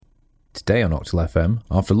Today on Octal FM,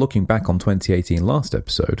 after looking back on 2018 last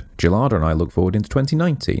episode, Gelada and I look forward into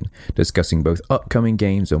 2019, discussing both upcoming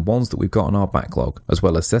games and ones that we've got on our backlog, as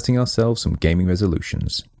well as setting ourselves some gaming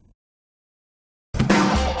resolutions.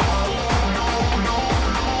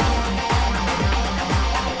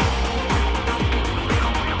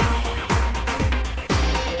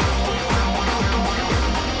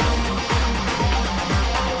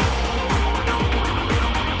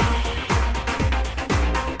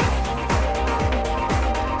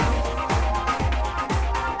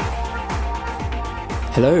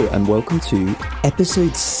 Hello and welcome to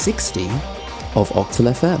episode 60 of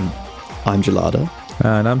Octal FM. I'm Gelada.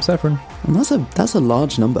 And I'm Severin. And that's a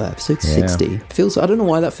large number, episode 60. Feels, I don't know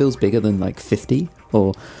why that feels bigger than like 50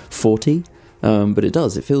 or 40, but it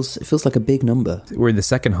does. It feels like a big number. We're in the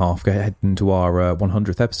second half, heading to our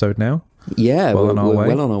 100th episode now. Yeah, we're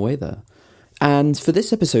well on our way there. And for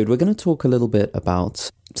this episode, we're going to talk a little bit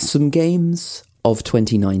about some games of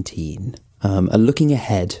 2019. Looking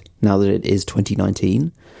ahead now that it is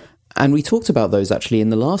 2019. And we talked about those actually in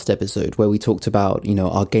the last episode where we talked about,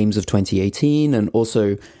 our games of 2018 and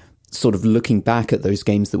also sort of looking back at those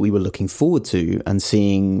games that we were looking forward to and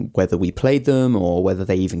seeing whether we played them or whether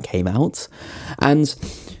they even came out. And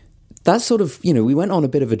that's sort of, we went on a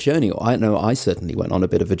bit of a journey, or I know I certainly went on a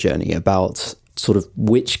bit of a journey about sort of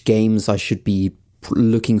which games I should be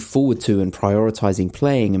looking forward to and prioritizing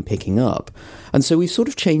playing and picking up. And so we've sort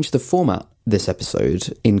of changed the format this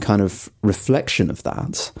episode in kind of reflection of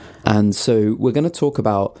that. And so we're going to talk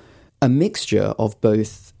about a mixture of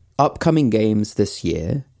both upcoming games this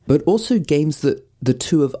year, but also games that the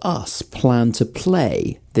two of us plan to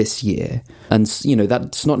play this year. And,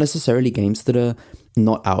 that's not necessarily games that are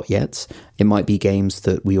not out yet. It might be games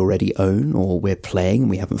that we already own or we're playing and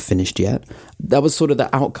we haven't finished yet. That was sort of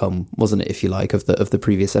the outcome, wasn't it, if you like, of the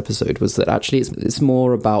previous episode, was that actually it's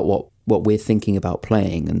more about what we're thinking about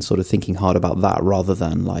playing and sort of thinking hard about that rather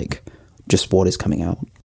than like just what is coming out.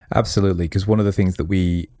 Absolutely, because one of the things that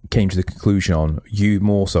we came to the conclusion on, you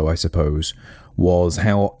more so I suppose, was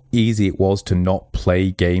how easy it was to not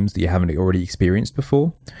play games that you haven't already experienced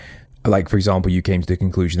before. Like, for example, you came to the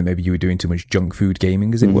conclusion that maybe you were doing too much junk food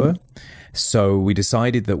gaming, as it were. So we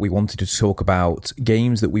decided that we wanted to talk about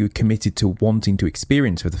games that we were committed to wanting to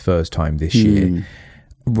experience for the first time this year,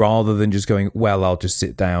 rather than just going, well, I'll just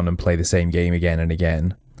sit down and play the same game again and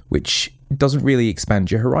again, which doesn't really expand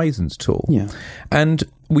your horizons at all. Yeah. And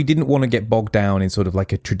we didn't want to get bogged down in sort of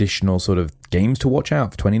like a traditional sort of games to watch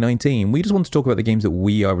out for 2019. We just want to talk about the games that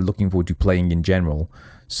we are looking forward to playing in general.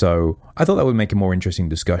 So I thought that would make a more interesting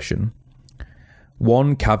discussion.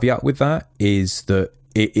 One caveat with that is that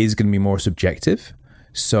it is going to be more subjective.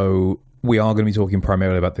 So we are going to be talking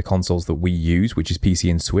primarily about the consoles that we use, which is PC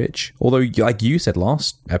and Switch. Although, like you said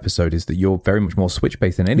last episode, is that you're very much more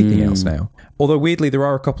Switch-based than anything else now. Although, weirdly, there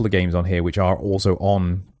are a couple of games on here which are also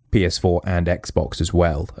on PS4 and Xbox as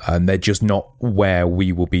well. And they're just not where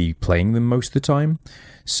we will be playing them most of the time.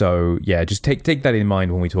 So, yeah, just take that in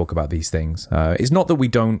mind when we talk about these things. It's not that we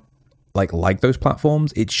don't like those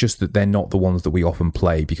platforms. It's just that they're not the ones that we often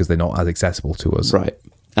play because they're not as accessible to us. Right.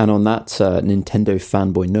 And on that Nintendo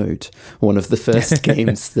fanboy note, one of the first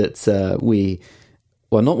games that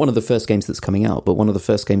not one of the first games that's coming out, but one of the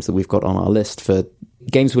first games that we've got on our list for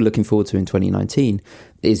games we're looking forward to in 2019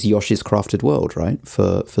 is Yoshi's Crafted World, right,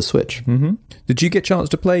 for Switch. Mm-hmm. Did you get a chance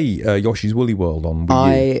to play Yoshi's Woolly World on Wii U?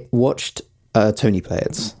 I watched Tony play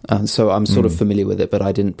it, so I'm sort of familiar with it, but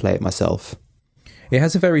I didn't play it myself. It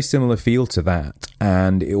has a very similar feel to that,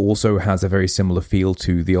 and it also has a very similar feel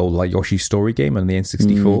to the old like Yoshi Story game on the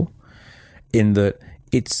N64, in that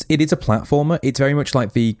it is a platformer. It's very much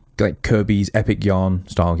like the Kirby's Epic Yarn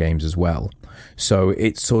style games as well. So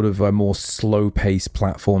it's sort of a more slow-paced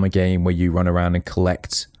platformer game where you run around and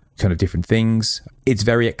collect kind of different things. It's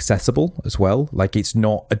very accessible as well. Like, it's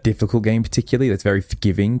not a difficult game particularly. It's very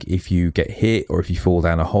forgiving if you get hit or if you fall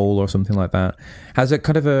down a hole or something like that. Has a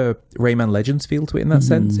kind of a Rayman Legends feel to it in that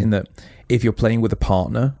sense, in that if you're playing with a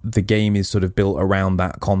partner, the game is sort of built around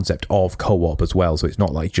that concept of co-op as well. So it's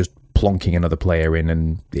not like just plonking another player in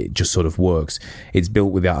and it just sort of works. It's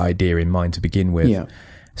built with that idea in mind to begin with. Yeah.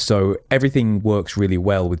 So everything works really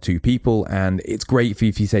well with two people, and it's great for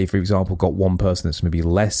if you say, for example, got one person that's maybe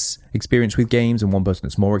less experienced with games and one person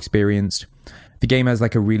that's more experienced. The game has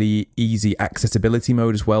like a really easy accessibility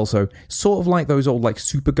mode as well, so sort of like those old like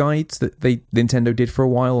super guides that Nintendo did for a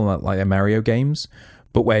while on like their Mario games,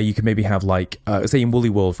 but where you could maybe have like, say in Woolly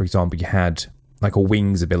World, for example, you had like a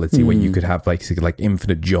wings ability where you could have like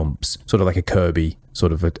infinite jumps, sort of like a Kirby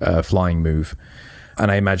sort of a flying move. And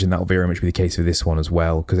I imagine that will very much be the case for this one as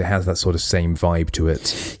well, because it has that sort of same vibe to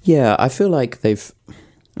it. Yeah, I feel like they've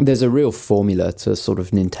There's a real formula to sort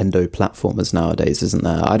of Nintendo platformers nowadays, isn't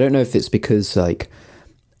there? I don't know if it's because like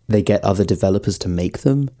they get other developers to make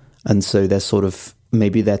them, and so they're sort of,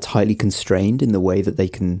 maybe they're tightly constrained in the way that they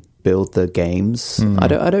can build the games. I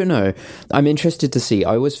don't know. I'm interested to see.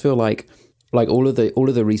 I always feel like all of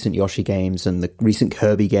the recent Yoshi games and the recent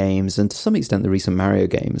Kirby games, and to some extent the recent Mario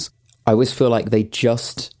games, I always feel like they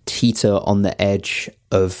just teeter on the edge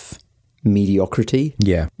of mediocrity.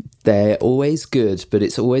 Yeah. They're always good, but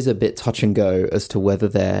it's always a bit touch and go as to whether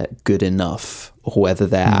they're good enough or whether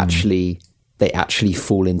they actually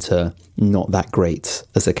fall into not that great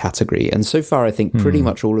as a category. And so far, I think pretty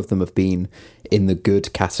much all of them have been in the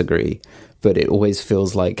good category, but it always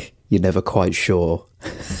feels like you're never quite sure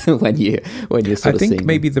when you're sort of seeing. I think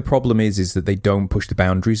maybe the problem is that they don't push the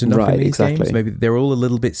boundaries enough in these games. Maybe they're all a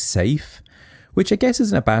little bit safe, which I guess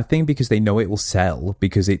isn't a bad thing because they know it will sell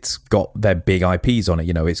because it's got their big IPs on it.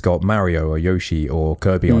 You know, it's got Mario or Yoshi or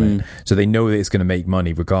Kirby on it. So they know that it's going to make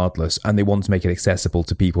money regardless, and they want to make it accessible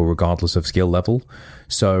to people regardless of skill level.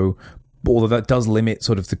 So although that does limit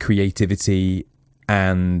sort of the creativity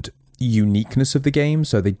and uniqueness of the game,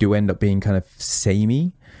 so they do end up being kind of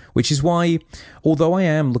samey, which is why, although I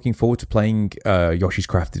am looking forward to playing Yoshi's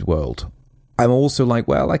Crafted World, I'm also like,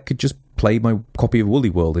 well, I could just play my copy of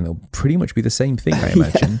Woolly World and it'll pretty much be the same thing, I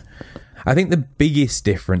imagine. I think the biggest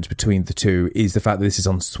difference between the two is the fact that this is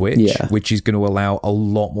on Switch, which is going to allow a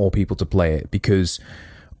lot more people to play it, because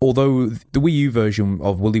although the Wii U version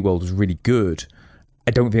of Woolly World was really good,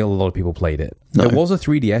 I don't feel a lot of people played it. No. There was a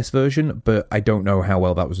 3DS version, but I don't know how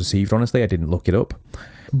well that was received, honestly. I didn't look it up.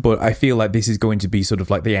 But I feel like this is going to be sort of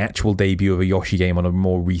like the actual debut of a Yoshi game on a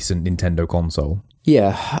more recent Nintendo console.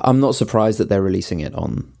 Yeah, I'm not surprised that they're releasing it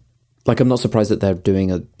on... Like, I'm not surprised that they're doing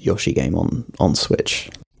a Yoshi game on Switch.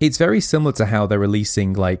 It's very similar to how they're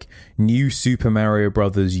releasing, like, new Super Mario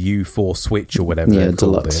Brothers U for Switch or whatever they've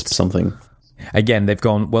called Deluxe it. Something. Again, they've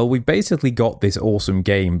gone, well, we've basically got this awesome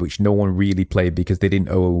game which no one really played because they didn't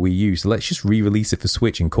own a Wii U, so let's just re-release it for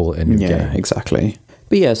Switch and call it a new game. Yeah, exactly.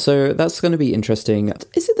 But yeah, so that's going to be interesting.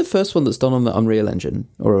 Is it the first one that's done on the Unreal Engine,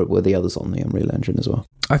 or were the others on the Unreal Engine as well?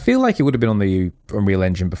 I feel like it would have been on the Unreal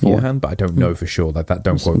Engine beforehand, but I don't know for sure. That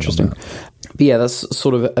don't quote me on that. But yeah, that's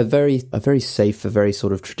sort of a very safe, a very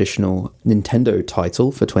sort of traditional Nintendo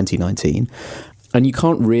title for 2019. And you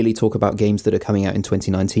can't really talk about games that are coming out in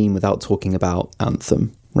 2019 without talking about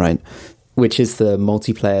Anthem, right? Which is the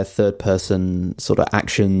multiplayer third-person sort of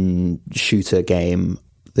action shooter game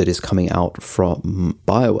that is coming out from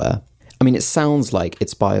BioWare. I mean, it sounds like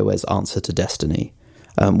it's BioWare's answer to Destiny.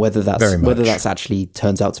 Whether that's actually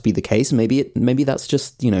turns out to be the case, maybe that's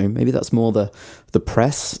just, maybe that's more the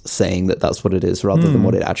press saying that that's what it is rather than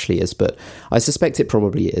what it actually is. But I suspect it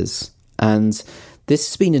probably is. And this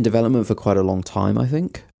has been in development for quite a long time, I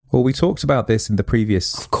think. Well, we talked about this in the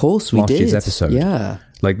previous last year's episode. Yeah.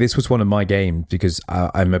 Like, this was one of my games because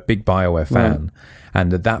I'm a big BioWare fan. Right.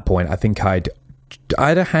 And at that point, I think I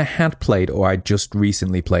had played or I just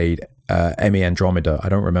recently played ME Andromeda. I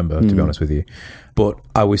don't remember, to be honest with you. But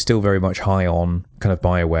I was still very much high on kind of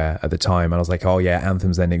BioWare at the time. And I was like, oh yeah,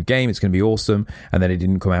 Anthem's their new game. It's going to be awesome. And then it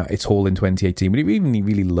didn't come out. It's all in 2018. We didn't even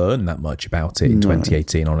really learn that much about it in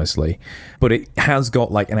 2018, honestly. But it has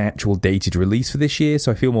got like an actual dated release for this year.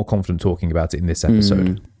 So I feel more confident talking about it in this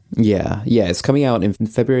episode. Yeah. It's coming out in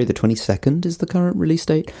February the 22nd is the current release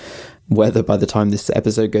date. Whether by the time this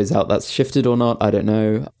episode goes out, that's shifted or not, I don't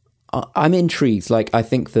know. I'm intrigued. Like, I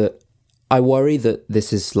think that I worry that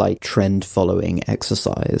this is like trend following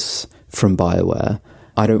exercise from BioWare.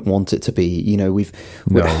 I don't want it to be,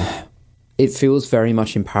 it feels very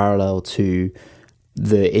much in parallel to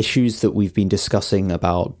the issues that we've been discussing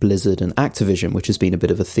about Blizzard and Activision, which has been a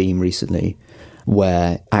bit of a theme recently,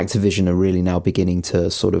 where Activision are really now beginning to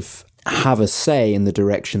sort of have a say in the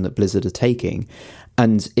direction that Blizzard are taking.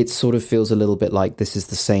 And it sort of feels a little bit like this is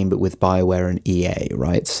the same, but with BioWare and EA,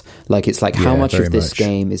 right? Like, it's like how much of this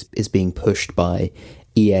game is being pushed by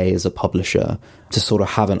EA as a publisher to sort of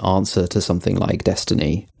have an answer to something like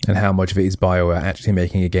Destiny. And how much of it is BioWare actually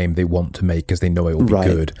making a game they want to make because they know it will be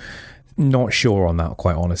good. Not sure on that,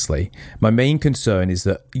 quite honestly. My main concern is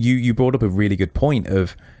that you brought up a really good point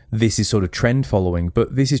of this is sort of trend following,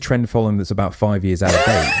 but this is trend following that's about 5 years out of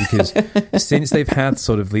date because since they've had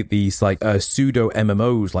sort of these like pseudo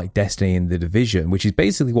MMOs like Destiny and The Division, which is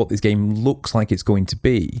basically what this game looks like it's going to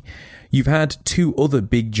be, you've had two other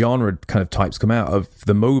big genre kind of types come out of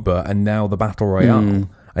the MOBA and now the Battle Royale.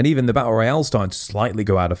 And even the Battle Royale starting to slightly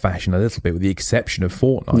go out of fashion a little bit with the exception of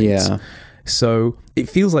Fortnite. Yeah. So it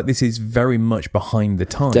feels like this is very much behind the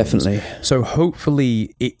times. Definitely. So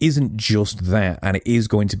hopefully it isn't just that, and it is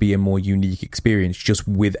going to be a more unique experience just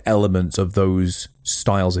with elements of those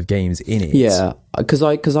styles of games in it. Yeah, because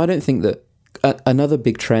I don't think that another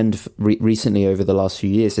big trend recently over the last few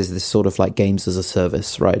years is this sort of like games as a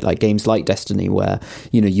service, right? Like games like Destiny, where,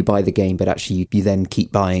 you know, you buy the game, but actually you then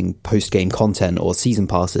keep buying post-game content or season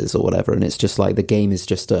passes or whatever. And it's just like the game is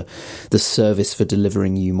just the service for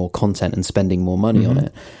delivering you more content and spending more money on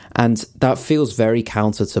it. And that feels very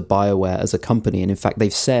counter to BioWare as a company. And in fact,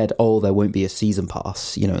 they've said, oh, there won't be a season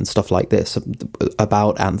pass, you know, and stuff like this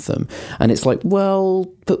about Anthem. And it's like,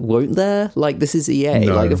 well, but won't there? Like, this is EA.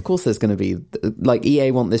 No. Like, of course there's going to be, like,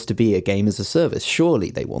 EA want this to be a game as a service.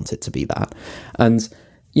 Surely they want it to be that. And,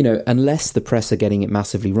 you know, unless the press are getting it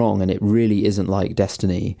massively wrong and it really isn't like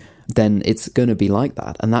Destiny, then it's going to be like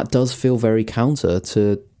that. And that does feel very counter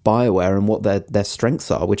to BioWare and what their strengths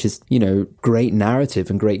are, which is, you know, great narrative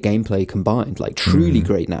and great gameplay combined, like truly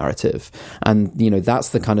great narrative. And, you know, that's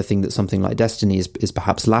the kind of thing that something like Destiny is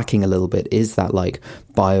perhaps lacking a little bit, is that like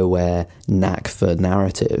BioWare knack for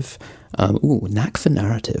narrative. Knack for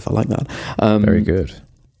narrative. I like that. Very good.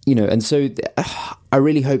 You know, and so I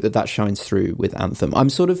really hope that shines through with Anthem.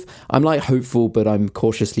 I'm like hopeful, but I'm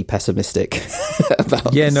cautiously pessimistic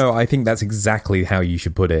about Yeah, this. no, I think that's exactly how you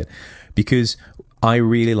should put it, because I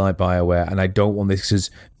really like BioWare, and I don't want this,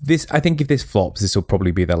 because I think if this flops, this will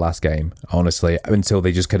probably be their last game, honestly, until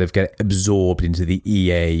they just kind of get absorbed into the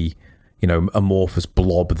EA, you know, amorphous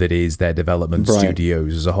blob that is their development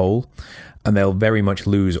studios as a whole. And they'll very much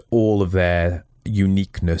lose all of their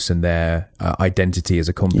uniqueness and their identity as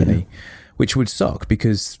a company, which would suck,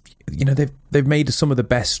 because, you know, they've made some of the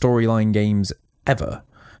best storyline games ever.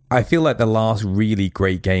 I feel like the last really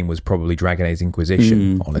great game was probably Dragon Age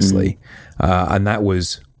Inquisition, honestly. And that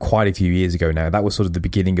was quite a few years ago now. That was sort of the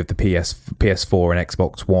beginning of the PS4 and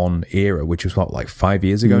Xbox One era, which was like 5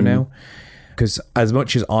 years ago now. Because as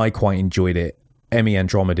much as I quite enjoyed it, ME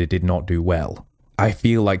Andromeda did not do well. I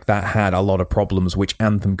feel like that had a lot of problems, which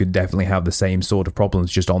Anthem could definitely have the same sort of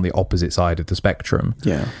problems, just on the opposite side of the spectrum.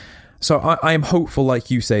 Yeah. So I am hopeful,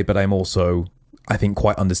 like you say, but I'm also, I think,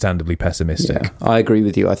 quite understandably pessimistic. Yeah, I agree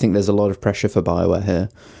with you. I think there's a lot of pressure for BioWare here.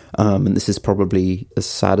 And this is probably, as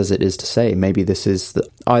sad as it is to say, maybe this is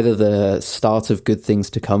either the start of good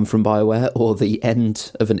things to come from BioWare or the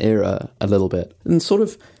end of an era a little bit. And sort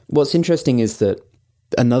of what's interesting is that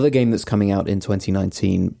another game that's coming out in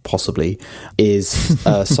 2019, possibly, is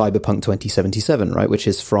Cyberpunk 2077, right? Which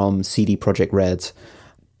is from CD Projekt Red.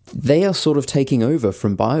 They are sort of taking over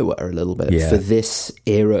from BioWare a little bit for this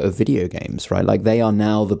era of video games, right? Like they are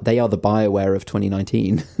the BioWare of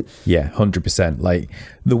 2019. Yeah, 100%. Like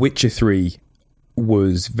The Witcher 3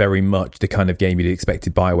 was very much the kind of game you'd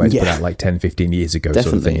expected BioWare to put out like 10, 15 years ago,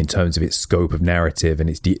 sort of thing, in terms of its scope of narrative and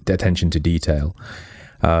its attention to detail.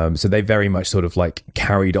 So they very much sort of like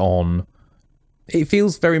carried on. It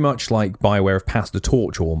feels very much like BioWare have passed the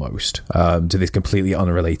torch almost to this completely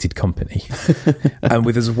unrelated company. And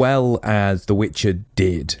with as well as The Witcher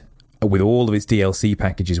did, with all of its DLC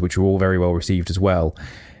packages, which were all very well received as well,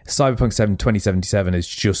 Cyberpunk 2077 is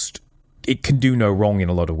just, it can do no wrong in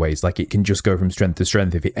a lot of ways. Like it can just go from strength to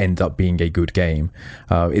strength if it ends up being a good game.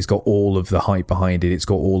 It's got all of the hype behind it. It's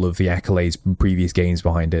got all of the accolades from previous games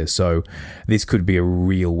behind it. So this could be a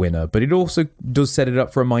real winner. But it also does set it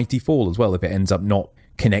up for a mighty fall as well if it ends up not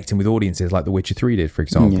connecting with audiences like The Witcher 3 did, for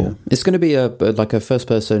example. Yeah. It's going to be like a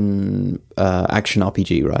first-person action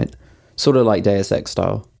RPG, right? Sort of like Deus Ex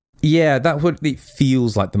style. Yeah, that's what it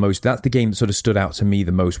feels like the most. That's the game that sort of stood out to me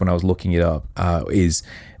the most when I was looking it up, is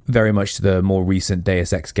very much the more recent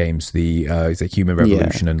Deus Ex games, the Human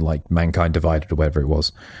Revolution and like Mankind Divided or whatever it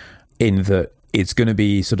was, in that it's going to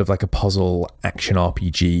be sort of like a puzzle action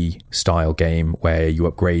RPG style game where you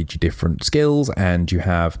upgrade your different skills and you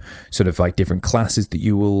have sort of like different classes that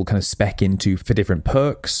you will kind of spec into for different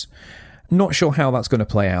perks. Not sure how that's going to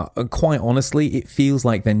play out. And quite honestly, it feels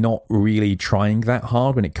like they're not really trying that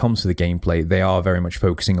hard when it comes to the gameplay. They are very much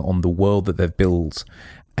focusing on the world that they've built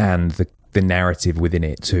and the narrative within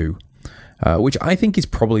it too, which I think is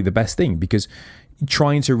probably the best thing, because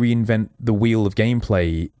trying to reinvent the wheel of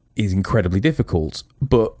gameplay is incredibly difficult,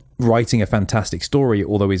 but writing a fantastic story,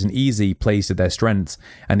 although isn't easy, plays to their strengths,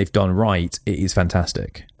 and if done right, it is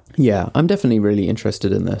fantastic. Yeah, I'm definitely really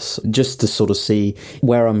interested in this, just to sort of see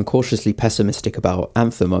where I'm cautiously pessimistic about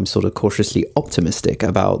Anthem. I'm sort of cautiously optimistic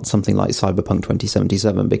about something like Cyberpunk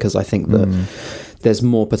 2077, because I think that there's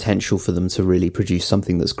more potential for them to really produce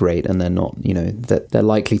something that's great, and they're not, you know, that they're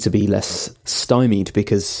likely to be less stymied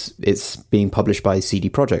because it's being published by CD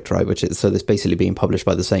Projekt, right? So it's basically being published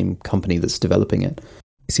by the same company that's developing it.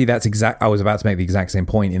 See, I was about to make the exact same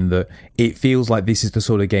point in that it feels like this is the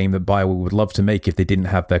sort of game that BioWare would love to make if they didn't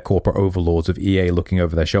have their corporate overlords of EA looking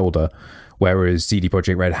over their shoulder, whereas CD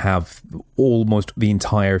Projekt Red have almost the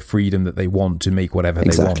entire freedom that they want to make whatever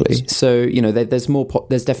they want. Exactly. So,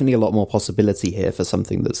 there's definitely a lot more possibility here for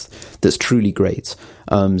something that's truly great.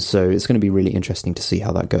 So it's going to be really interesting to see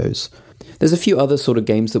how that goes. There's a few other sort of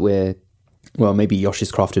games that maybe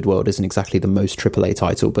Yoshi's Crafted World isn't exactly the most AAA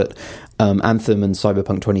title, but Anthem and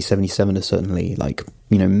Cyberpunk 2077 are certainly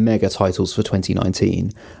mega titles for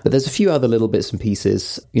 2019. But there's a few other little bits and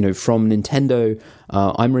pieces, from Nintendo.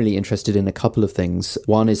 I'm really interested in a couple of things.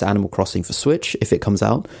 One is Animal Crossing for Switch, if it comes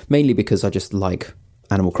out, mainly because I just like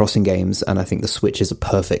Animal Crossing games, and I think the Switch is a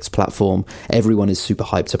perfect platform. Everyone is super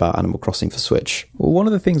hyped about Animal Crossing for Switch. Well, one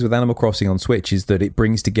of the things with Animal Crossing on Switch is that it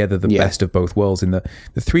brings together the best of both worlds. In the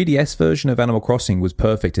 3DS version of Animal Crossing was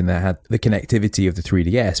perfect in that it had the connectivity of the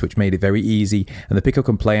 3DS, which made it very easy, and the pick up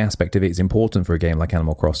and play aspect of it is important for a game like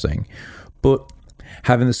Animal Crossing. But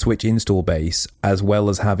having the Switch install base, as well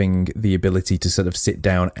as having the ability to sort of sit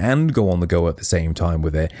down and go on the go at the same time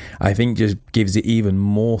with it, I think just gives it even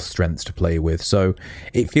more strengths to play with. So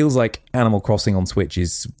it feels like Animal Crossing on Switch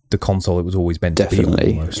is the console it was always meant to be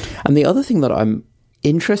almost. And the other thing that I'm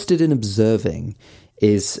interested in observing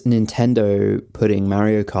is Nintendo putting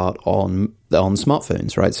Mario Kart on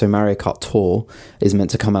smartphones, right? So Mario Kart Tour is meant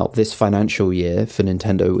to come out this financial year for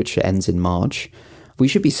Nintendo, which ends in March. We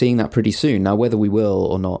should be seeing that pretty soon. Now, whether we will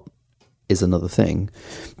or not is another thing.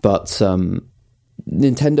 But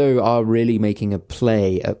Nintendo are really making a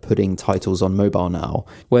play at putting titles on mobile now.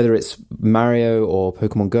 Whether it's Mario or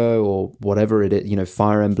Pokemon Go or whatever it is,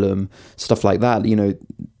 Fire Emblem, stuff like that.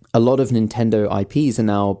 A lot of Nintendo IPs are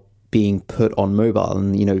now being put on mobile.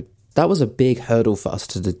 And, that was a big hurdle for us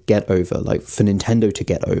to get over, for Nintendo to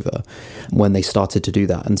get over when they started to do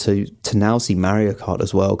that. And so to now see Mario Kart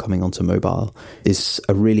as well coming onto mobile is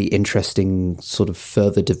a really interesting sort of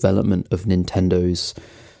further development of Nintendo's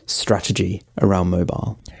strategy around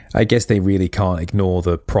mobile. I guess they really can't ignore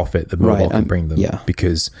the profit that mobile can bring them. Yeah.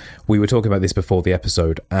 Because we were talking about this before the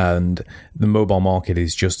episode, and the mobile market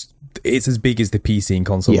is it's as big as the PC and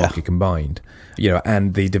console market combined,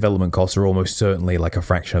 and the development costs are almost certainly like a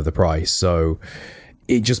fraction of the price. So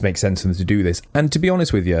it just makes sense for them to do this. And to be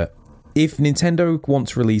honest with you, if Nintendo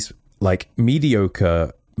wants to release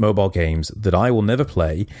mediocre mobile games that I will never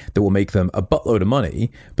play, that will make them a buttload of money,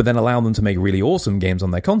 but then allow them to make really awesome games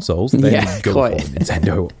on their consoles, then go for it,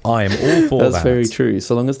 Nintendo. I am all for that. That's very true.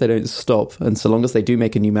 So long as they don't stop, and so long as they do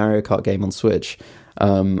make a new Mario Kart game on Switch,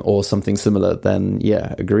 or something similar, then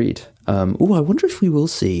agreed. I wonder if we will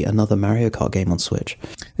see another Mario Kart game on Switch.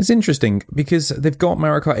 It's interesting because they've got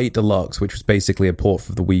Mario Kart 8 Deluxe, which was basically a port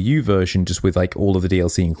for the Wii U version, just with all of the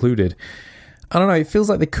DLC included. I don't know, it feels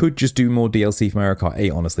like they could just do more DLC for Mario Kart 8,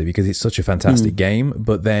 honestly, because it's such a fantastic game,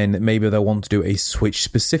 but then maybe they'll want to do a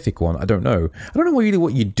Switch-specific one. I don't know. I don't know really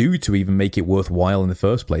what you do to even make it worthwhile in the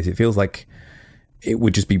first place. It feels like it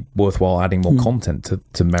would just be worthwhile adding more content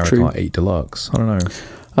to Mario Kart 8 Deluxe. I don't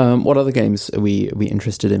know. What other games are we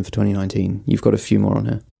interested in for 2019? You've got a few more on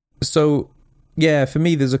here. So, yeah, for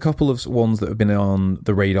me, there's a couple of ones that have been on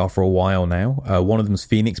the radar for a while now. One of them is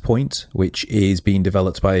Phoenix Point, which is being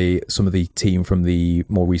developed by some of the team from the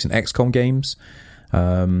more recent XCOM games.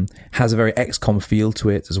 Has a very XCOM feel to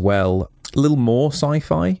it as well. A little more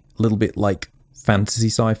sci-fi, a little bit like fantasy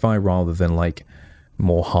sci-fi rather than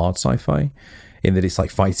more hard sci-fi, in that it's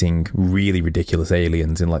fighting really ridiculous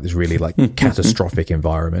aliens in this really catastrophic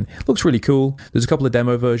environment. Looks really cool. There's a couple of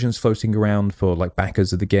demo versions floating around for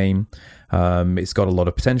backers of the game. It's got a lot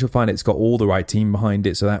of potential behind it. It's got all the right team behind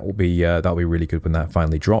it, so that'll be really good when that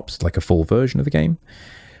finally drops, a full version of the game.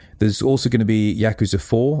 There's also going to be Yakuza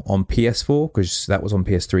 4 on PS4, because that was on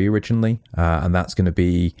PS3 originally, and that's going to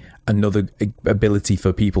be another ability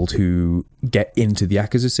for people to get into the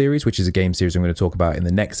Yakuza series, which is a game series I'm going to talk about in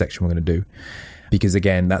the next section we're going to do. Because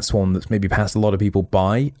again, that's one that's maybe passed a lot of people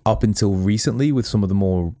by up until recently with some of the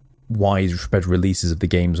more widespread releases of the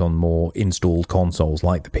games on more installed consoles,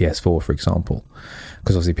 like the PS4, for example.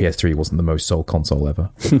 Because obviously PS3 wasn't the most sold console ever.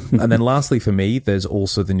 And then lastly for me, there's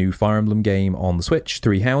also the new Fire Emblem game on the Switch,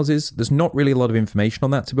 Three Houses. There's not really a lot of information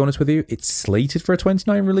on that, to be honest with you. It's slated for a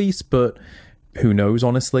 2019 release, but who knows,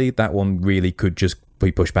 honestly. That one really could just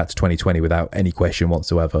be pushed back to 2020 without any question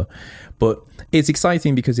whatsoever. But it's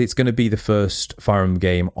exciting because it's going to be the first Fire Emblem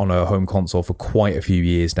game on a home console for quite a few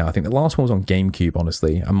years now. I think the last one was on GameCube,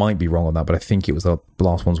 honestly. I might be wrong on that, but I think it was the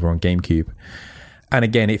last ones were on GameCube. And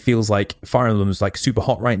again, it feels like Fire Emblem is like super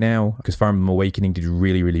hot right now because Fire Emblem Awakening did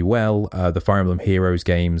really, really well. The Fire Emblem Heroes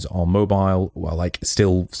games on mobile were like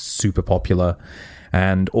still super popular,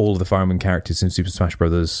 and all of the Fire Emblem characters in Super Smash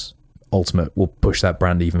Bros. Ultimate will push that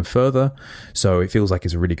brand even further. So it feels like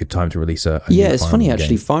it's a really good time to release a new it's Fire funny Emblem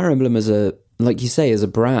actually. game. Fire Emblem as a, like you say, as a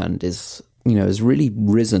brand is, has really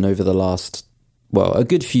risen over the last, a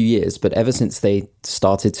good few years. But ever since they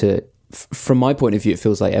started to, from my point of view, it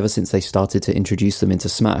feels like ever since they started to introduce them into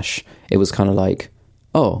Smash, it was kind of like,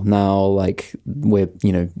 oh, now like we're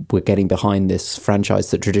getting behind this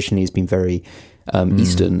franchise that traditionally has been very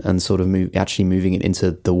Eastern, and sort of moving it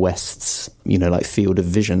into the West's, like field of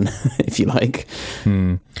vision, if you like.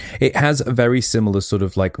 It has a very similar sort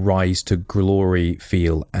of like rise to glory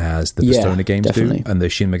feel as the Persona games definitely. do, and the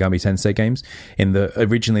Shin Megami Tensei games.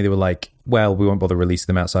 Originally they were like, well, we won't bother releasing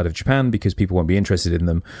them outside of Japan because people won't be interested in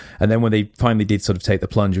them. And then when they finally did sort of take the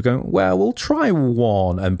plunge of going, well, we'll try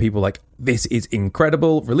one, and people were like, this is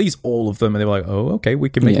incredible, release all of them. And they were like, oh, okay, we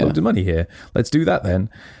can make loads of money here. Let's do that then.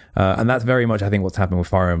 And that's very much, I think, what's happened with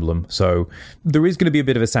Fire Emblem. So there is going to be a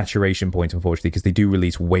bit of a saturation point, unfortunately, because they do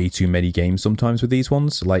release way too many games sometimes with these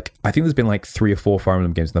ones. Like, I think there's been like 3 or 4 Fire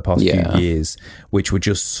Emblem games in the past few years, which were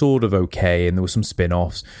just sort of okay, and there were some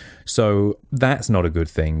spin-offs. So that's not a good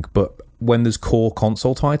thing. But when there's core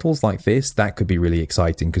console titles like this, that could be really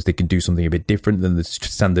exciting because they can do something a bit different than the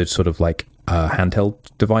standard sort of like handheld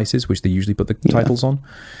devices, which they usually put the titles on.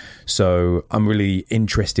 So I'm really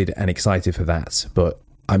interested and excited for that. But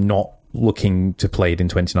I'm not looking to play it in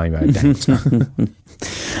 2029.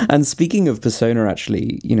 And speaking of Persona,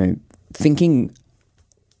 actually, thinking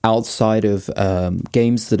outside of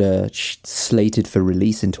games that are slated for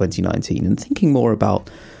release in 2019 and thinking more about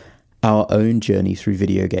our own journey through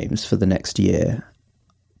video games for the next year,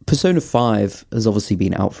 Persona 5 has obviously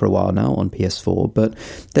been out for a while now on PS4, but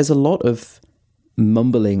there's a lot of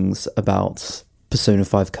mumblings about Persona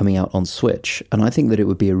 5 coming out on Switch, and I think that it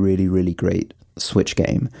would be a really, really great Switch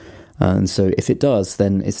game. And so if it does,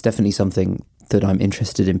 then it's definitely something that I'm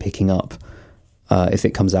interested in picking up if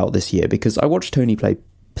it comes out this year, because I watched Tony play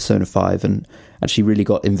Persona 5 and actually really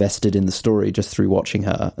got invested in the story just through watching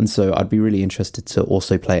her, and so I'd be really interested to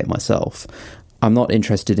also play it myself. I'm not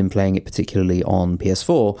interested in playing it particularly on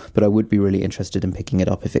PS4, but I would be really interested in picking it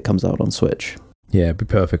up if it comes out on Switch. Yeah, it'd be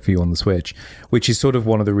perfect for you on the Switch, which is sort of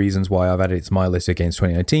one of the reasons why I've added it to my list against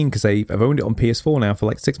 2019, because I've owned it on PS4 now for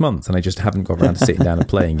like 6 months and I just haven't got around to sitting down and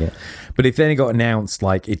playing it. But if then it got announced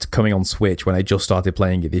like it's coming on Switch when I just started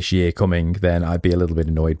playing it this year then I'd be a little bit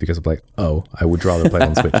annoyed because I'm like, oh, I would rather play it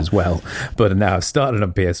on Switch as well. But now I've started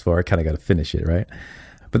on PS4, I kind of got to finish it, right?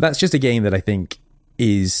 But that's just a game that I think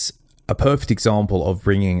is a perfect example of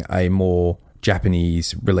bringing a more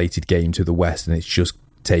Japanese-related game to the West, and it's just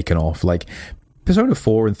taken off. Like, Persona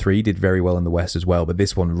 4 and 3 did very well in the West as well, but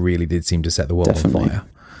this one really did seem to set the world on fire.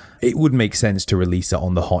 It would make sense to release it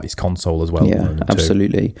on the hottest console as well. Yeah,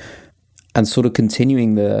 absolutely. And sort of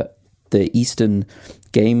continuing the Eastern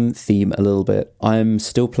game theme a little bit, I'm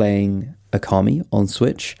still playing Okami on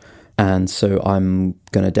Switch, and so I'm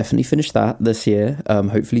going to definitely finish that this year,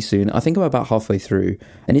 hopefully soon. I think I'm about halfway through,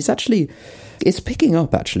 and it's picking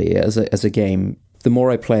up actually as a game. The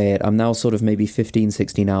more I play it, I'm now sort of maybe 15,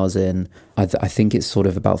 16 hours in. I think it's sort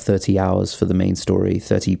of about 30 hours for the main story,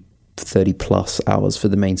 30 plus hours for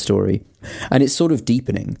the main story. And it's sort of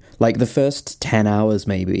deepening. Like the first 10 hours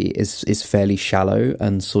maybe is fairly shallow,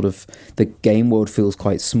 and sort of the game world feels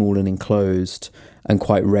quite small and enclosed and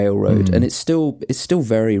quite railroad. And it's still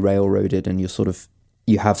very railroaded, and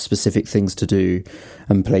you have specific things to do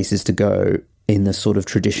and places to go in the sort of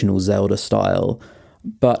traditional Zelda style.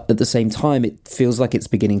 But at the same time, it feels like it's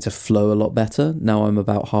beginning to flow a lot better. Now I'm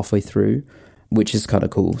about halfway through, which is kind of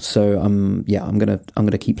cool. So I'm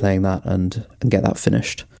gonna keep playing that and get that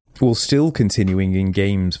finished. Well, still continuing in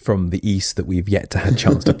games from the East that we've yet to have a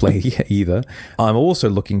chance to play either. I'm also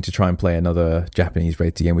looking to try and play another Japanese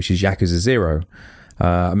rated game, which is Yakuza 0.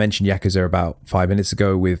 I mentioned Yakuza about 5 minutes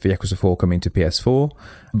ago with Yakuza 4 coming to PS4,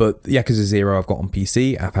 but Yakuza 0 I've got on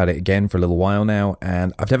PC. I've had it again for a little while now,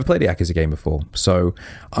 and I've never played a Yakuza game before, so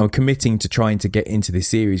I'm committing to trying to get into this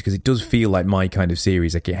series because it does feel like my kind of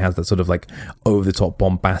series. Like, it has that sort of like over-the-top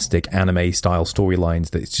bombastic anime-style storylines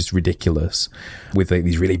that it's just ridiculous, with like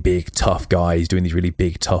these really big tough guys doing these really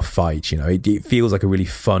big tough fights. It feels like a really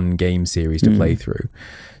fun game series to play through.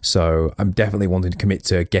 So I'm definitely wanting to commit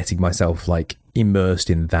to getting myself like immersed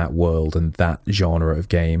in that world and that genre of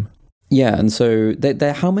game. Yeah, and so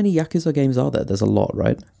how many Yakuza games are there? There's a lot,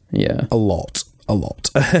 right? Yeah. A lot.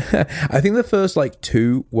 I think the first like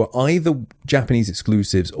 2 were either Japanese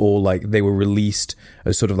exclusives or like they were released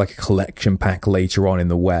as sort of like a collection pack later on in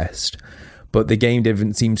the West. but the game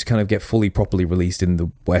didn't seem to kind of get fully properly released in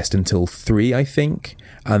the West until 3, I think.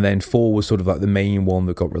 And then 4 was sort of like the main one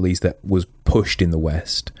that got released that was pushed in the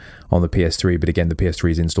West on the PS3. But again, the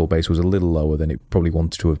PS3's install base was a little lower than it probably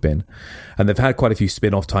wanted to have been. And they've had quite a few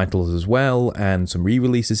spin-off titles as well, and some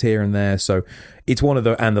re-releases here and there. So it's one of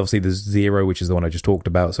the, and obviously there's 0, which is the one I just talked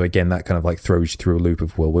about. So again, that kind of like throws you through a loop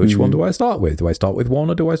of, well, which one do I start with? Do I start with 1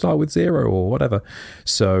 or do I start with 0 or whatever?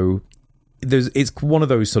 So it's one of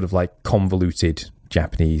those sort of like convoluted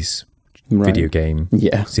Japanese video game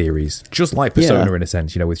series, just like Persona in a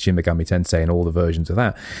sense, with Shin Megami Tensei and all the versions of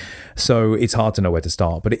that. So it's hard to know where to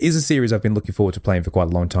start, but it is a series I've been looking forward to playing for quite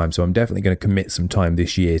a long time, so I'm definitely going to commit some time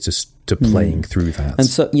this year to playing through that. And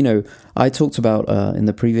so, I talked about in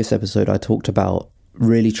the previous episode, I talked about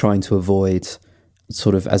really trying to avoid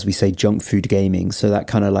sort of, as we say, junk food gaming. So that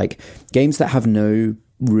kind of like games that have no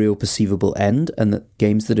real perceivable end, and that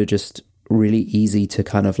games that are just really easy to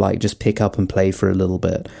kind of like just pick up and play for a little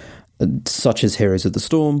bit, such as Heroes of the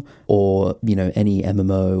Storm, or any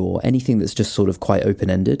MMO or anything that's just sort of quite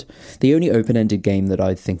open-ended. The only open-ended game that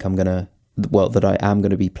I think that I am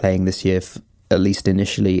gonna be playing this year, at least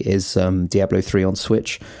initially, is Diablo 3 on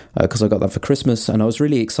Switch, because I got that for Christmas, and I was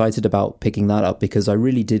really excited about picking that up because I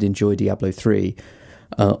really did enjoy Diablo 3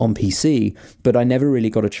 on PC, but I never really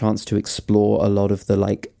got a chance to explore a lot of the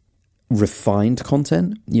like refined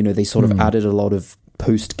content. They sort of added a lot of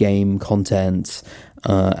post-game content,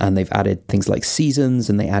 and they've added things like seasons,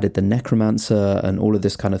 and they added the Necromancer and all of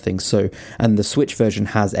this kind of thing. So, and the Switch version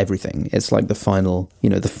has everything. It's like the final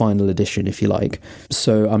edition, if you like.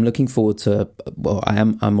 So I'm looking forward to,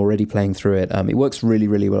 I'm already playing through it. It works really,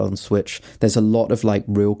 really well on Switch. There's a lot of like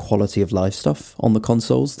real quality of life stuff on the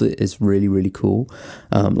consoles that is really, really cool.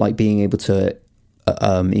 Like being able to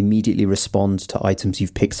immediately respond to items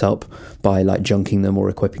you've picked up by like junking them or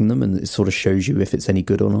equipping them, and it sort of shows you if it's any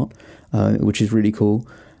good or not, which is really cool.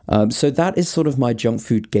 So that is sort of my junk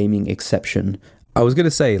food gaming exception. I was going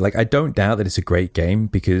to say, like, I don't doubt that it's a great game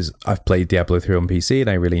because I've played Diablo 3 on PC and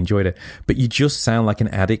I really enjoyed it. But you just sound like an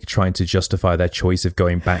addict trying to justify their choice of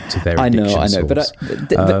going back to their addiction source.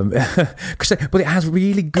 But it has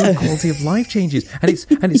really good quality of life changes, and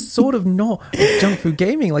it's sort of not junk food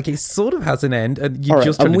gaming. Like, it sort of has an end, and you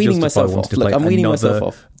just trying to justify wanting to play another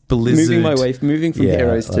off. Blizzard. Moving from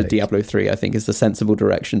Heroes to Diablo 3, I think is the sensible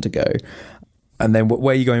direction to go. And then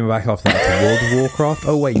where are you going back after that? To World of Warcraft?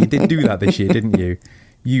 Oh, wait, you did do that this year, didn't you?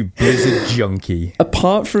 You Blizzard junkie.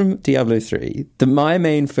 Apart from Diablo 3, one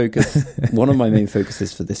of my main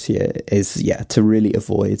focuses for this year is, to really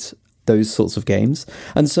avoid those sorts of games.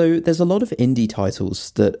 And so there's a lot of indie titles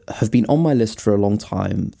that have been on my list for a long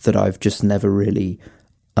time that I've just never really,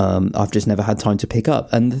 I've just never had time to pick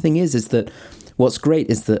up. And the thing is that what's great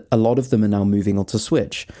is that a lot of them are now moving onto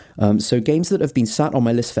Switch. So games that have been sat on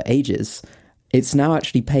my list for ages, it's now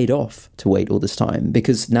actually paid off to wait all this time,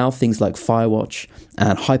 because now things like Firewatch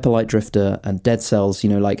and Hyper Light Drifter and Dead Cells,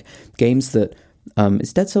 like games that...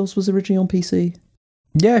 is Dead Cells was originally on PC?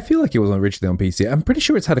 Yeah, I feel like it was originally on PC. I'm pretty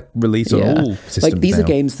sure it's had a release on all systems. Like, these now are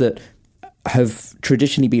games that have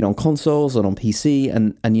traditionally been on consoles and on PC,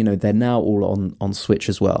 and they're now all on Switch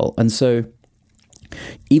as well. And so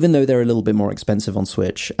even though they're a little bit more expensive on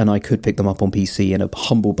Switch, and I could pick them up on PC in a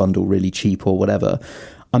humble bundle really cheap or whatever,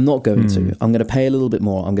 I'm not going to. I'm going to pay a little bit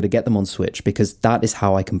more. I'm going to get them on Switch because that is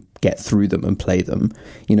how I can get through them and play them.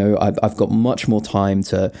 I've got much more time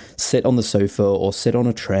to sit on the sofa or sit on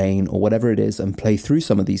a train or whatever it is and play through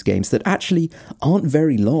some of these games that actually aren't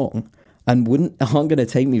very long and aren't going to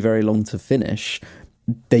take me very long to finish.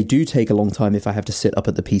 They do take a long time if I have to sit up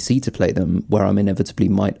at the PC to play them, where I'm inevitably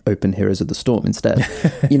might open Heroes of the Storm instead.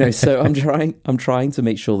 So I'm trying to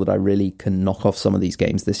make sure that I really can knock off some of these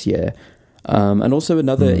games this year. And also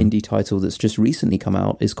another indie title that's just recently come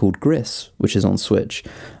out is called Gris, which is on Switch.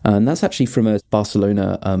 And that's actually from a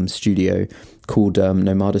Barcelona studio called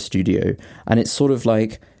Nomada Studio. And it's sort of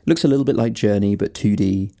like, looks a little bit like Journey, but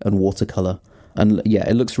 2D and watercolor. And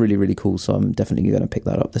it looks really, really cool. So I'm definitely going to pick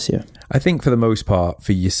that up this year. I think for the most part,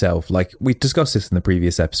 for yourself, like we discussed this in the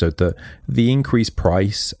previous episode, that the increased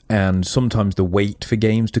price and sometimes the wait for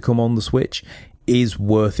games to come on the Switch is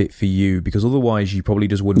worth it for you, because otherwise you probably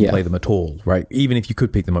just wouldn't play them at all, right? Even if you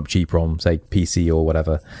could pick them up cheaper on, say, PC or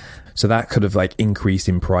whatever. So that kind of like increase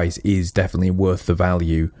in price is definitely worth the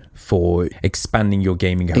value for expanding your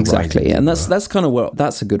gaming horizon. Exactly, and that's kind of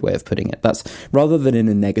that's a good way of putting it. That's rather than in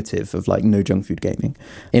a negative of like no junk food gaming,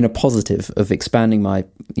 in a positive of expanding my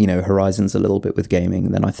horizons a little bit with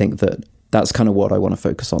gaming. Then I think that's kind of what I want to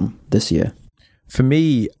focus on this year. For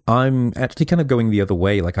me, I'm actually kind of going the other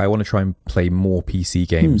way. Like, I want to try and play more PC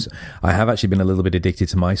games. I have actually been a little bit addicted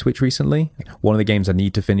to my Switch recently. One of the games I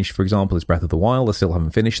need to finish, for example, is Breath of the Wild. I still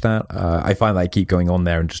haven't finished that. I find that I keep going on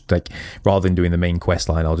there and just like, rather than doing the main quest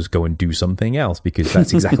line, I'll just go and do something else, because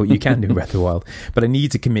that's exactly what you can do in Breath of the Wild. But I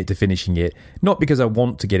need to commit to finishing it, not because I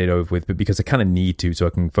want to get it over with, but because I kind of need to, so I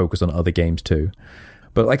can focus on other games too.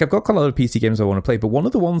 But like, I've got quite a lot of PC games I want to play, but one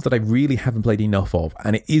of the ones that I really haven't played enough of,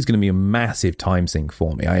 and it is going to be a massive time sink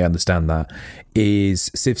for me, I understand that,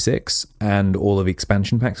 is Civ 6 and all of the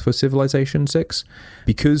expansion packs for Civilization 6.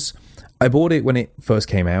 Because I bought it when it first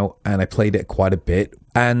came out, and I played it quite a bit,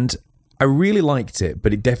 and I really liked it,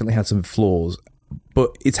 but it definitely had some flaws.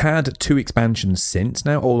 But it's had 2 expansions since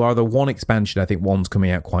now, or rather one expansion, I think one's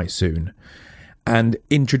coming out quite soon. And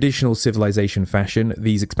in traditional Civilization fashion,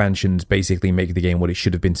 these expansions basically make the game what it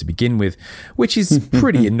should have been to begin with, which is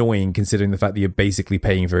pretty annoying considering the fact that you're basically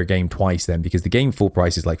paying for a game twice then, because the game full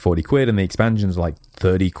price is like 40 quid and the expansions are like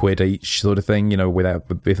 30 quid each sort of thing, you know,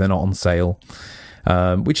 if they're not on sale,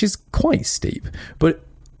 which is quite steep. But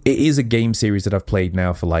it is a game series that I've played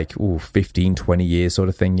now for like 15, 20 years sort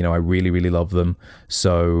of thing. You know, I really, really love them.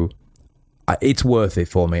 So it's worth it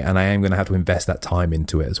for me, and I am going to have to invest that time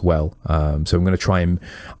into it as well. So I'm going to try and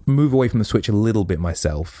move away from the Switch a little bit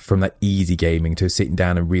myself, from that easy gaming to sitting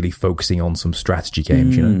down and really focusing on some strategy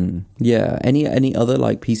games, you know? Yeah. Any other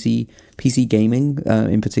like PC gaming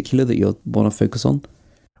in particular that you want to focus on?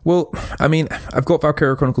 Well, I mean, I've got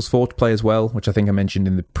Valkyria Chronicles 4 to play as well, which I think I mentioned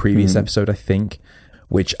in the previous episode, I think.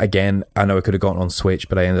 Which, again, I know I could have gotten on Switch,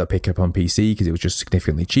 but I ended up picking up on PC because it was just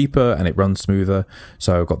significantly cheaper and it runs smoother.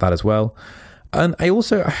 So I got that as well. And I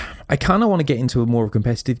kind of want to get into a more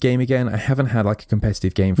competitive game again. I haven't had like a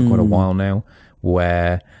competitive game for quite a while now,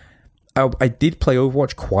 where I did play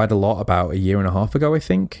Overwatch quite a lot about a year and a half ago, I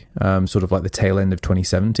think, sort of like the tail end of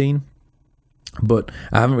 2017. But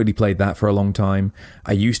I haven't really played that for a long time.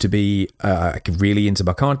 I used to be really into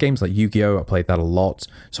my card games like Yu-Gi-Oh! I played that a lot.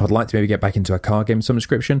 So I'd like to maybe get back into a card game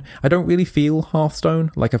subscription. I don't really feel Hearthstone.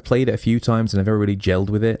 Like, I've played it a few times and I've never really gelled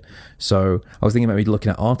with it. So I was thinking about maybe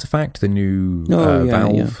looking at Artifact, the new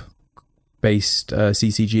Valve-based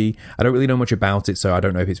CCG. I don't really know much about it, so I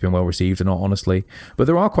don't know if it's been well received or not, honestly. But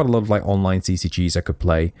there are quite a lot of like online CCGs I could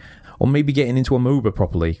play. Or maybe getting into a MOBA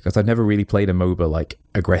properly, because I've never really played a MOBA like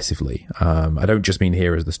aggressively. I don't just mean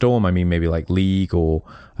Heroes of the Storm. I mean maybe like League or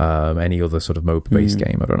any other sort of MOBA-based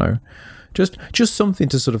game. I don't know. Just something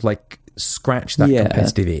to sort of like scratch that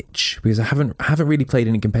competitive itch, because I haven't really played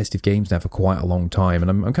any competitive games now for quite a long time, and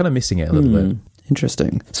I'm kind of missing it a little bit.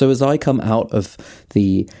 Interesting. So as I come out of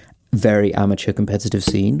the very amateur competitive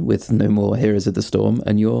scene with no more Heroes of the Storm,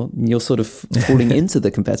 and you're sort of falling into the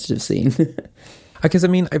competitive scene. Because, I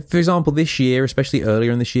mean, for example, this year, especially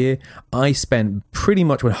earlier in this year, I spent pretty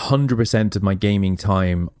much 100% of my gaming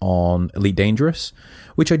time on Elite Dangerous,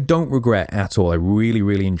 which I don't regret at all. I really,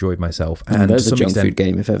 really enjoyed myself. And there's a junk food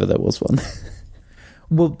game, if ever there was one.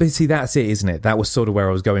 Well, but see, that's it, isn't it? That was sort of where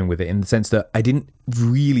I was going with it, in the sense that I didn't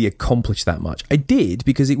really accomplish that much. I did,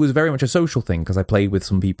 because it was very much a social thing, because I played with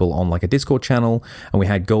some people on like a Discord channel, and we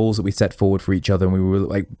had goals that we set forward for each other, and we were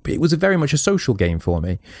like, it was very much a social game for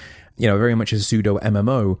me. You know, very much a pseudo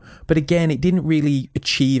MMO. But again, it didn't really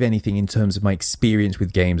achieve anything in terms of my experience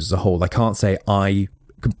with games as a whole. I can't say I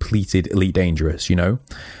completed Elite Dangerous, you know?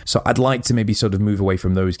 So I'd like to maybe sort of move away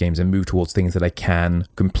from those games and move towards things that I can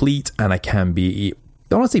complete and I can be, I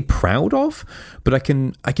don't want to say proud of, but I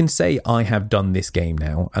can say I have done this game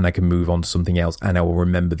now, and I can move on to something else, and I will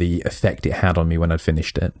remember the effect it had on me when I'd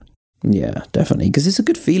finished it. Yeah, definitely. Because it's a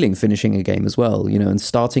good feeling finishing a game as well, you know, and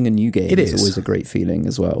starting a new game is always a great feeling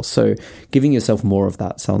as well. So giving yourself more of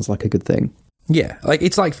that sounds like a good thing. Yeah, like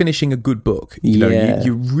it's like finishing a good book. You know,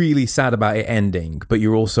 you're really sad about it ending, but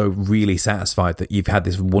you're also really satisfied that you've had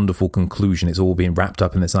this wonderful conclusion. It's all being wrapped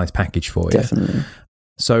up in this nice package for you. Definitely.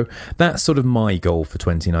 So that's sort of my goal for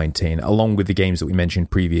 2019, along with the games that we mentioned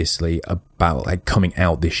previously about like coming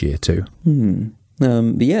out this year too.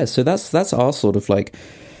 But yeah, so that's our sort of like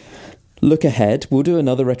look ahead. We'll do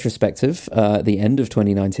another retrospective at the end of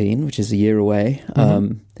 2019, which is a year away.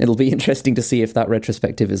 It'll be interesting to see if that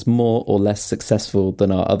retrospective is more or less successful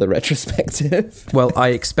than our other retrospective. Well, I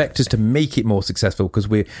expect us to make it more successful, because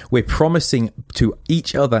we're promising to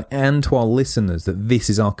each other and to our listeners that this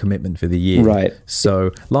is our commitment for the year. Right.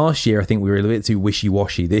 So last year, I think we were a bit too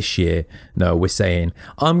wishy-washy. This year, no, we're saying,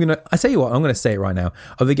 I tell you what, I'm going to say it right now.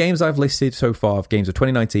 Of the games I've listed so far, of games of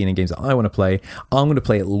 2019 and games that I want to play, I'm going to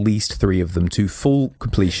play at least 3 of them to full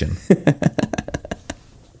completion.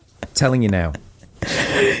 Telling you now.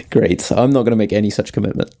 Great. I'm not going to make any such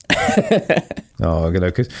commitment. Oh,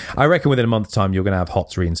 because I reckon within a month's time you're going to have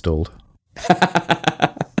HOTS reinstalled.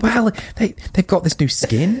 Well, they've got this new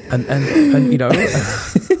skin, and you know, I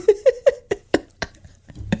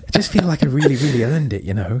just feel like I really, really earned it,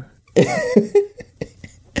 you know.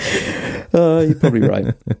 You're probably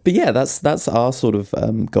right. But yeah, that's our sort of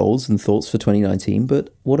goals and thoughts for 2019.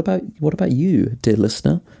 But what about you, dear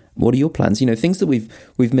listener? What are your plans? You know, things that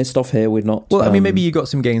we've missed off here. We're not. Well, I mean, maybe you got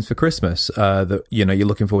some games for Christmas that you know you're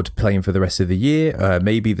looking forward to playing for the rest of the year.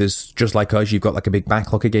 Maybe there's, just like us, you've got like a big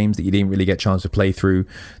backlog of games that you didn't really get a chance to play through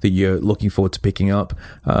that you're looking forward to picking up.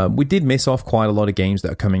 We did miss off quite a lot of games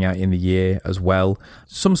that are coming out in the year as well.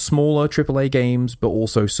 Some smaller AAA games, but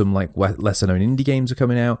also some like lesser known indie games are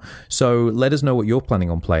coming out. So let us know what you're planning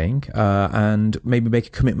on playing, and maybe make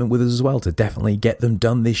a commitment with us as well to definitely get them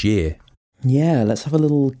done this year. Yeah, let's have a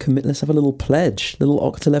little let's have a little pledge, little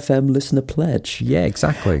Octal FM listener pledge. Yeah,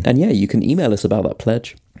 exactly. And yeah, you can email us about that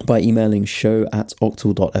pledge by emailing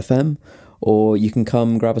show@octal.fm, or you can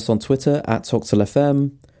come grab us on Twitter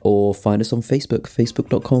 @OctalFM, or find us on Facebook,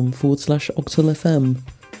 facebook.com/OctalFM.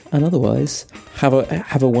 And otherwise,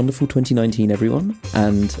 have a wonderful 2019, everyone.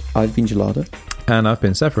 And I've been Gelada. And I've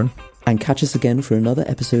been Severin. And catch us again for another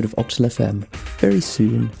episode of Octal FM very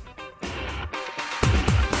soon.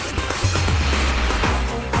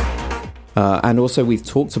 And also we've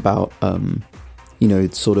talked about, you know,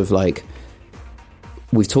 sort of like,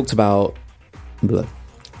 we've talked about, blah.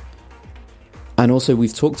 And also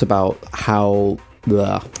we've talked about how,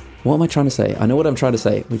 blah. What am I trying to say? I know what I'm trying to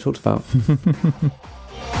say. We talked about...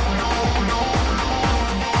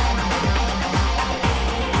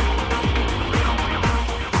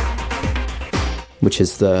 which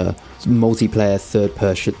is the multiplayer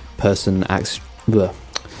third-person action... Blah.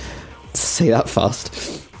 Say that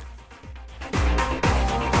fast.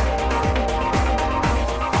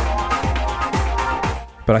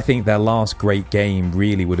 But I think their last great game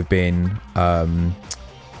really would have been... I'm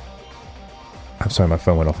sorry, my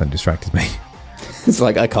phone went off and distracted me. It's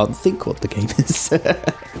like, I can't think what the game is.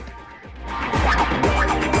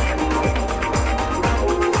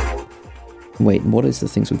 Wait, what is the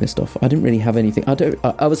things we missed off? I didn't really have anything.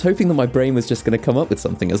 I was hoping that my brain was just going to come up with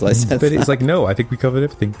something as I said. But it's like, no, I think we covered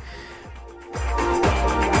everything.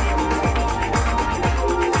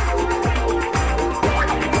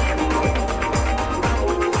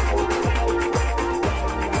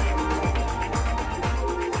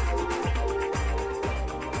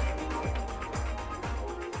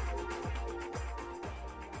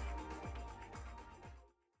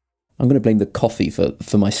 I'm going to blame the coffee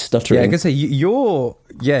for my stuttering. Yeah, I can say you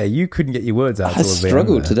couldn't get your words out. I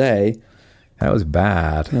struggled today. That was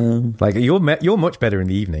bad. Like you're much better in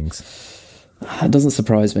the evenings. That doesn't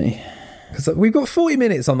surprise me. Because we've got 40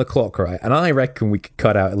 minutes on the clock, right? And I reckon we could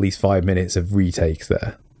cut out at least 5 minutes of retakes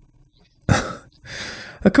there.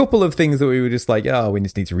 A couple of things that we were just like, we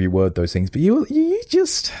just need to reword those things. But you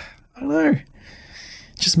just, I don't know,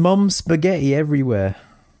 just mum spaghetti everywhere.